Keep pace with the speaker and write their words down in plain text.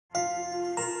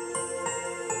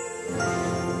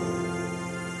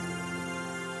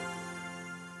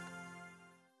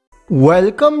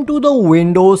Welcome to the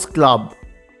Windows Club.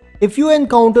 If you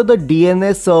encounter the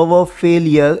DNS server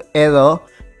failure error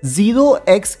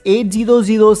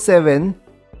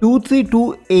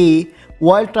 0x8007232A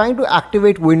while trying to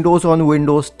activate Windows on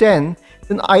Windows 10,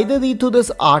 then either read through this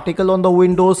article on the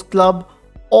Windows Club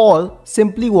or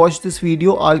simply watch this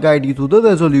video. I'll guide you through the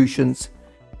resolutions.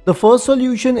 The first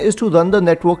solution is to run the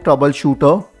Network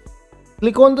Troubleshooter.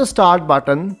 Click on the Start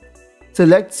button,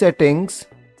 select Settings,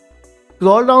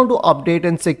 scroll down to Update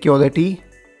and Security,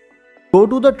 go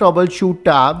to the Troubleshoot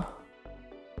tab,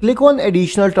 click on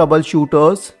Additional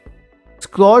Troubleshooters,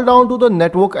 scroll down to the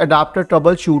Network Adapter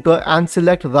Troubleshooter and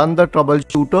select Run the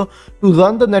Troubleshooter to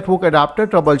run the Network Adapter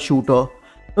Troubleshooter.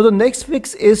 Now the next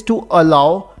fix is to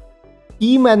allow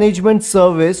Key Management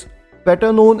Service,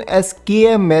 better known as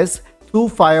KMS, through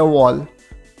Firewall.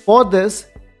 For this,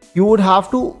 you would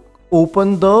have to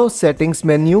open the Settings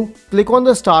menu, click on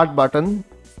the Start button,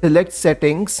 select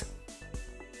Settings.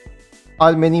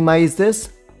 I'll minimize this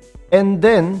and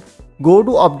then go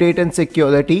to Update and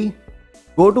Security,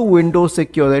 go to Windows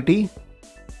Security,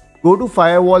 go to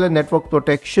Firewall and Network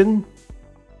Protection.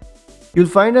 You'll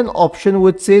find an option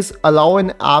which says Allow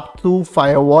an app through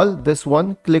Firewall, this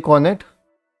one, click on it.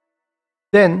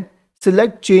 Then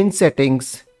select Change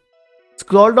Settings.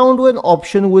 Scroll down to an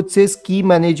option which says Key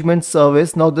Management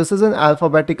Service. Now this is in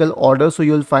alphabetical order, so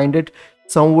you'll find it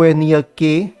somewhere near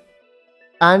K,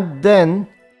 and then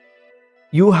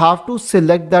you have to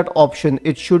select that option.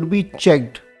 It should be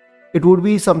checked. It would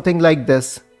be something like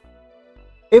this.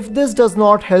 If this does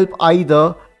not help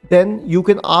either, then you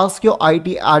can ask your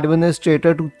IT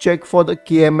administrator to check for the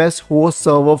KMS host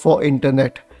server for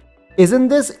internet. Isn't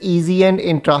this easy and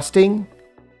interesting?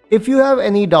 If you have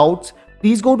any doubts,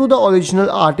 please go to the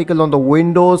original article on the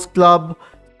Windows Club,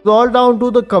 scroll down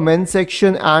to the comment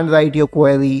section and write your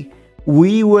query.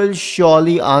 We will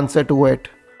surely answer to it.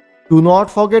 Do not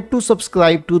forget to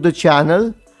subscribe to the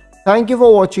channel. Thank you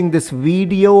for watching this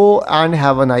video and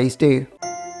have a nice day.